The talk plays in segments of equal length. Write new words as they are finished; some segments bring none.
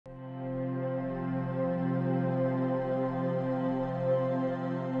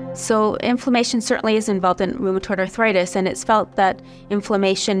So inflammation certainly is involved in rheumatoid arthritis, and it's felt that the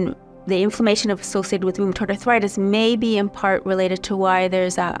inflammation associated with rheumatoid arthritis may be in part related to why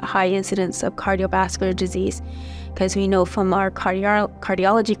there's a high incidence of cardiovascular disease, because we know from our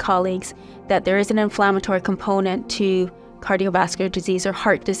cardiology colleagues that there is an inflammatory component to cardiovascular disease or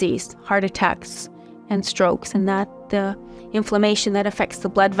heart disease, heart attacks and strokes, and that the inflammation that affects the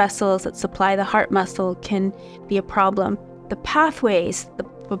blood vessels that supply the heart muscle can be a problem. The pathways, the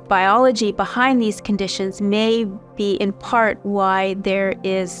biology behind these conditions may be in part why there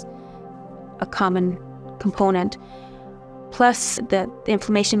is a common component. Plus, the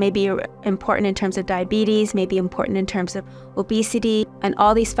inflammation may be important in terms of diabetes, may be important in terms of obesity, and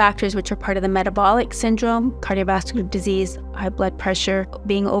all these factors which are part of the metabolic syndrome, cardiovascular disease, high blood pressure,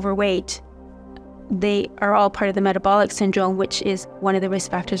 being overweight, they are all part of the metabolic syndrome, which is one of the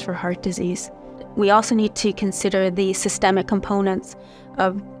risk factors for heart disease. We also need to consider the systemic components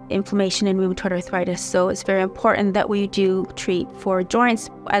of inflammation in rheumatoid arthritis. So it's very important that we do treat for joints.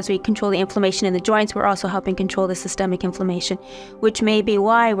 As we control the inflammation in the joints, we're also helping control the systemic inflammation, which may be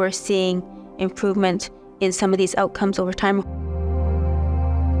why we're seeing improvement in some of these outcomes over time.